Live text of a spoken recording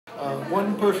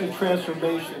one person's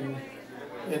transformation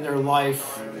in their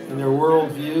life, in their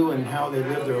worldview, and how they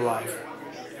live their life.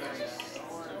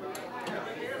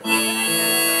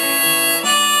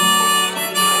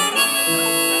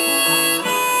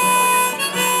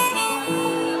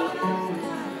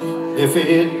 If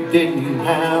it didn't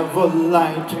have a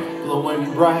light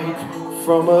glowing bright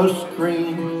from a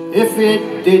screen, if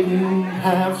it didn't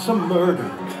have some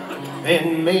murder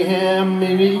and mayhem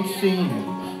in each scene,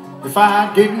 if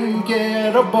I didn't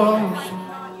get a buzz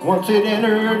once it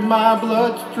entered my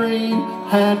bloodstream,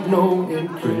 had no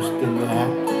interest in that,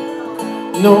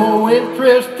 no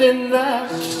interest in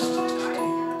that.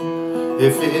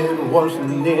 If it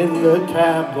wasn't in the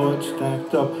tabloid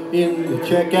stacked up in the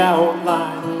checkout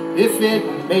line, if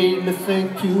it made me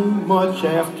think too much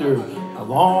after a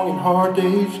long and hard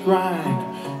day's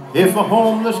grind, if a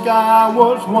homeless guy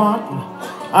was wanting,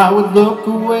 I would look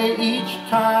away each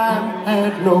time,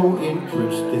 had no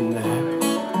interest in that.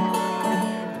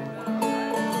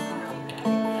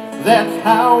 That's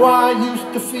how I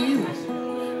used to feel,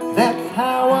 that's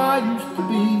how I used to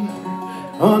be,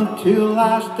 until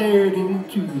I stared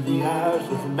into the eyes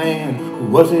of a man who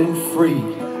wasn't free.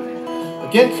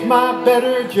 Against my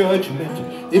better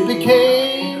judgment, it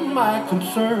became my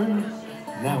concern.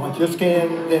 Now I just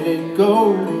can't let it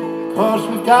go, 'cause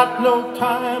we've got no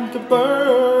time to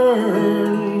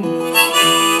burn.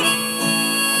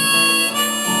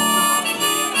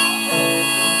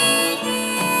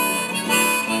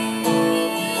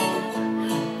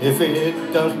 If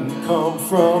it doesn't come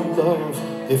from love,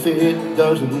 if it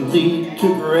doesn't lead to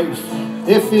grace,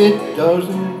 if it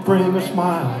doesn't bring a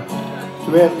smile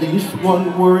to at least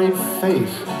one worried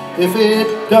face, if it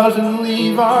doesn't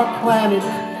leave our planet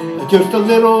just a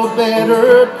little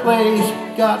better place,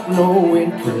 got no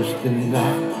interest in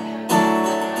that.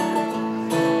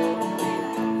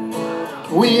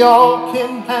 We all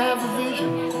can have a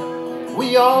vision,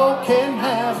 we all can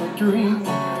have a dream,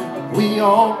 we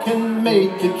all can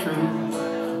make it true,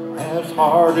 as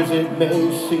hard as it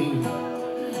may seem.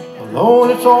 Alone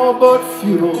it's all but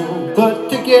futile, but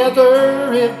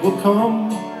together it will come,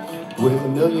 with a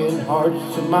million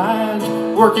hearts and minds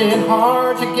working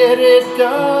hard to get it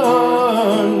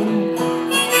done.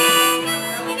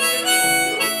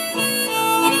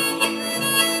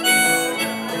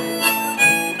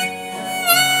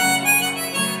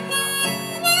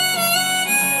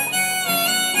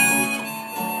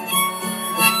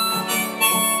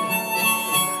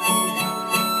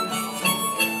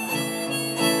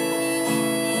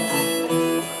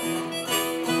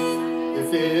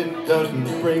 If it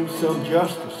doesn't bring some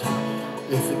justice,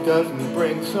 if it doesn't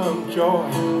bring some joy,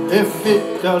 if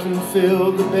it doesn't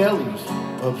fill the bellies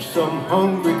of some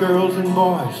hungry girls and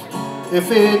boys, if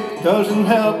it doesn't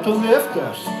help to lift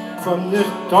us from this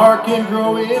dark and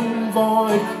growing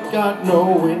void, got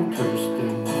no interest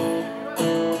in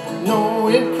that. No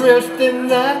interest in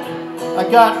that. I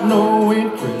got no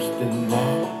interest in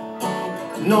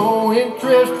that. No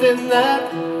interest in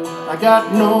that. I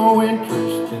got no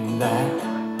interest in that.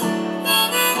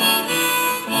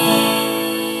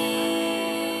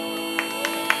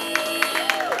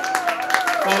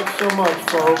 Thanks so much,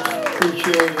 folks.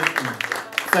 Appreciate it. And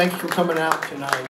thanks for coming out tonight.